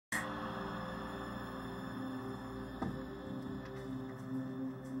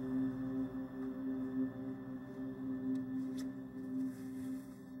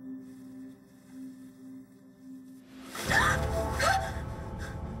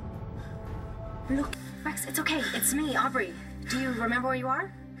Look, Rex, it's okay. It's me, Aubrey. Do you remember where you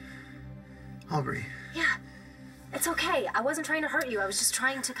are? Aubrey. Yeah. It's okay. I wasn't trying to hurt you. I was just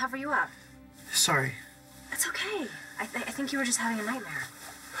trying to cover you up. Sorry. It's okay. I think you were just having a nightmare.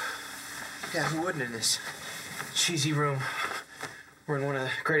 Yeah, who wouldn't in this cheesy room? We're in one of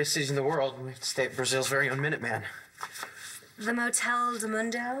the greatest cities in the world. We have to stay at Brazil's very own Minuteman. The Motel do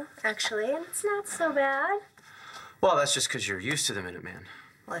Mundo, actually, and it's not so bad. Well, that's just because you're used to the Minuteman.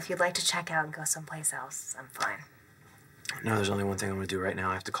 Well, if you'd like to check out and go someplace else, I'm fine. No, there's only one thing I'm going to do right now.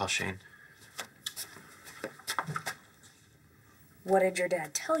 I have to call Shane. What did your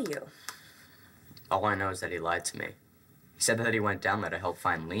dad tell you? All I know is that he lied to me. He said that he went down there to help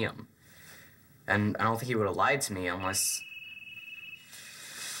find Liam. And I don't think he would have lied to me unless...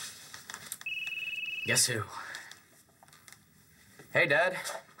 Guess who? Hey, Dad.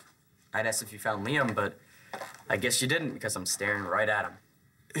 I'd asked if you found Liam, but I guess you didn't because I'm staring right at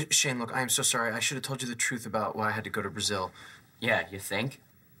him. Shane, look, I am so sorry. I should have told you the truth about why I had to go to Brazil. Yeah, you think?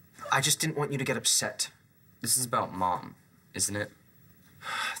 I just didn't want you to get upset. This is about Mom, isn't it?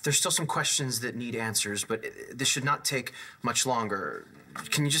 There's still some questions that need answers, but this should not take much longer.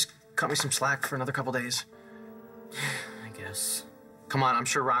 Can you just cut me some slack for another couple days? I guess. Come on, I'm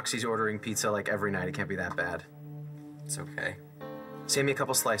sure Roxy's ordering pizza like every night. It can't be that bad. It's okay. Save me a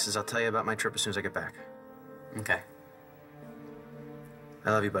couple slices. I'll tell you about my trip as soon as I get back. Okay. I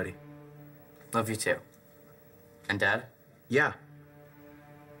love you, buddy. Love you too. And Dad? Yeah.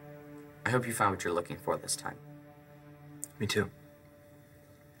 I hope you found what you're looking for this time. Me too.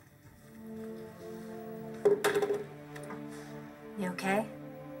 You okay?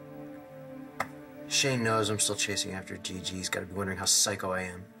 Shane knows I'm still chasing after Gigi. He's got to be wondering how psycho I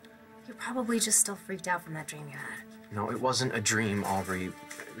am. You're probably just still freaked out from that dream you had. No, it wasn't a dream, Aubrey.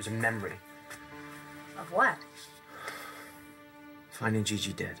 It was a memory. Of what? Finding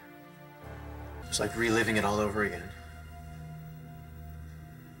Gigi dead. It was like reliving it all over again.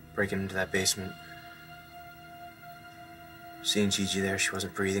 Breaking into that basement. Seeing Gigi there, she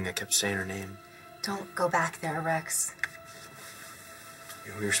wasn't breathing. I kept saying her name. Don't go back there, Rex.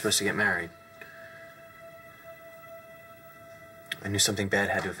 You know, we were supposed to get married. I knew something bad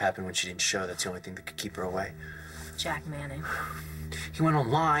had to have happened when she didn't show. That's the only thing that could keep her away. Jack Manning. He went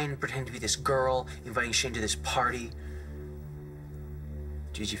online, pretending to be this girl, inviting Shane to this party.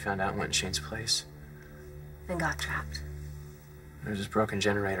 Gigi found out and went in Shane's place. And got trapped. There was this broken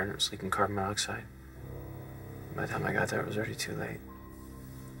generator and it was leaking carbon monoxide. By the time I got there, it was already too late.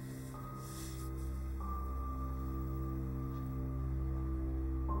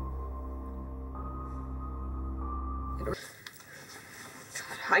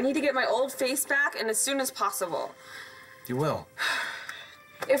 I need to get my old face back, and as soon as possible. You will.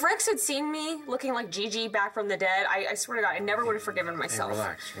 If Rex had seen me looking like Gigi back from the dead, I swear to God, I never would have forgiven myself.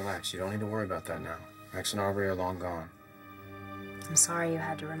 Hey, relax. You don't need to worry about that now. Rex and Aubrey are long gone. I'm sorry you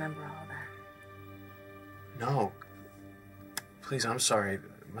had to remember all that. No. Please, I'm sorry.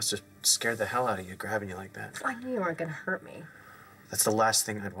 It must have scared the hell out of you, grabbing you like that. I knew you weren't gonna hurt me. That's the last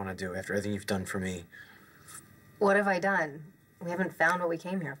thing I'd want to do after everything you've done for me. What have I done? We haven't found what we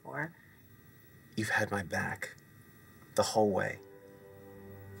came here for. You've had my back. The whole way.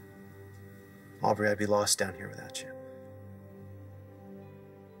 Aubrey, I'd be lost down here without you.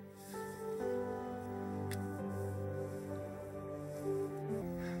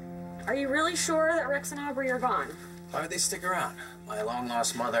 Are you really sure that Rex and Aubrey are gone? Why would they stick around? My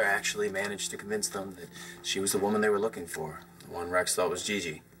long-lost mother actually managed to convince them that she was the woman they were looking for. The one Rex thought was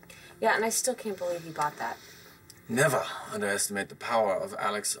Gigi. Yeah, and I still can't believe he bought that. Never underestimate the power of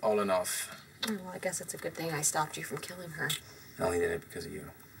Alex Olenoff. Well, I guess it's a good thing I stopped you from killing her. I only did it because of you.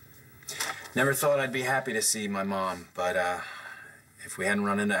 Never thought I'd be happy to see my mom, but if we hadn't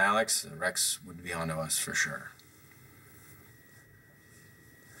run into Alex, Rex would be onto us for sure.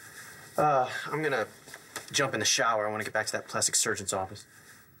 I'm gonna jump in the shower. I want to get back to that plastic surgeon's office.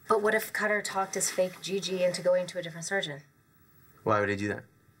 But what if Cutter talked his fake Gigi into going to a different surgeon? Why would he do that?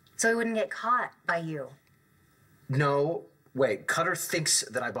 So he wouldn't get caught by you. No, wait. Cutter thinks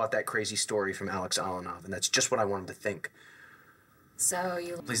that I bought that crazy story from Alex Olenov, and that's just what I want him to think. So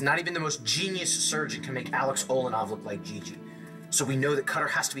you... Please, not even the most genius surgeon can make Alex Olenov look like Gigi. So we know that Cutter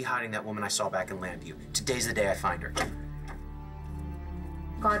has to be hiding that woman I saw back in Landview. Today's the day I find her.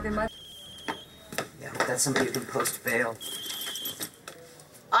 God, my... Yeah, that's somebody who can post bail.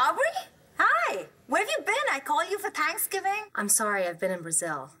 Aubrey? Hi. Where have you been? I called you for Thanksgiving. I'm sorry, I've been in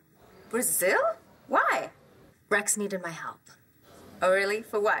Brazil. Brazil? Why? Rex needed my help. Oh, really?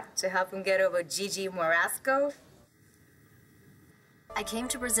 For what? To help him get over Gigi Morasco? I came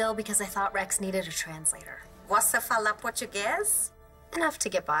to Brazil because I thought Rex needed a translator. Você fala português? Enough to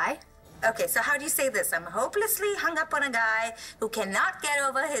get by. Okay, so how do you say this? I'm hopelessly hung up on a guy who cannot get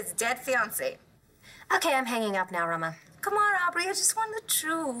over his dead fiancé. Okay, I'm hanging up now, Rama. Come on, Aubrey, I just want the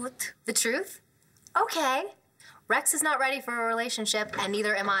truth. The truth? Okay. Rex is not ready for a relationship, and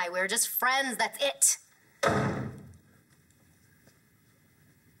neither am I. We're just friends, that's it.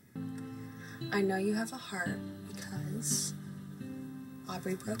 I know you have a heart because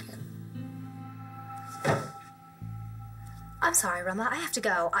Aubrey broke it. I'm sorry, Rama. I have to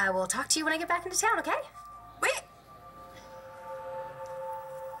go. I will talk to you when I get back into town, okay? Wait,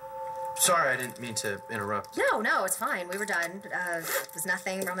 Sorry, I didn't mean to interrupt. No, it's fine. We were done. It was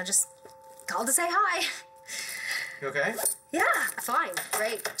nothing. Rama just called to say hi. You okay? Yeah, fine.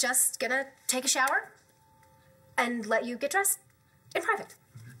 Great. Just gonna take a shower and let you get dressed in private.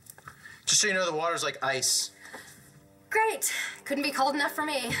 Just so you know, the water's like ice. Great. Couldn't be cold enough for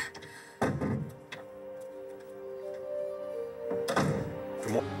me.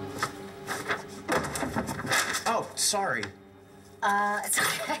 Oh, sorry. It's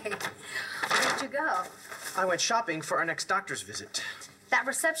okay. Where'd you go? I went shopping for our next doctor's visit. That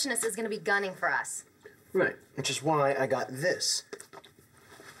receptionist is gonna be gunning for us. Right, which is why I got this.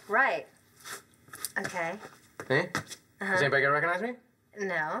 Right. Okay. Eh? Does anybody gonna recognize me?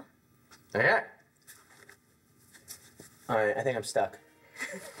 No. Okay. All right, I think I'm stuck.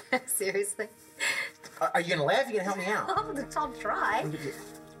 Seriously? Are you gonna laugh? You gonna help me out? Oh, I'll try.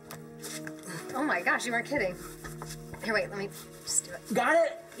 Oh my gosh, you weren't kidding. Here, wait, let me just do it. Got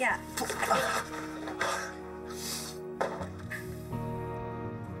it? Yeah.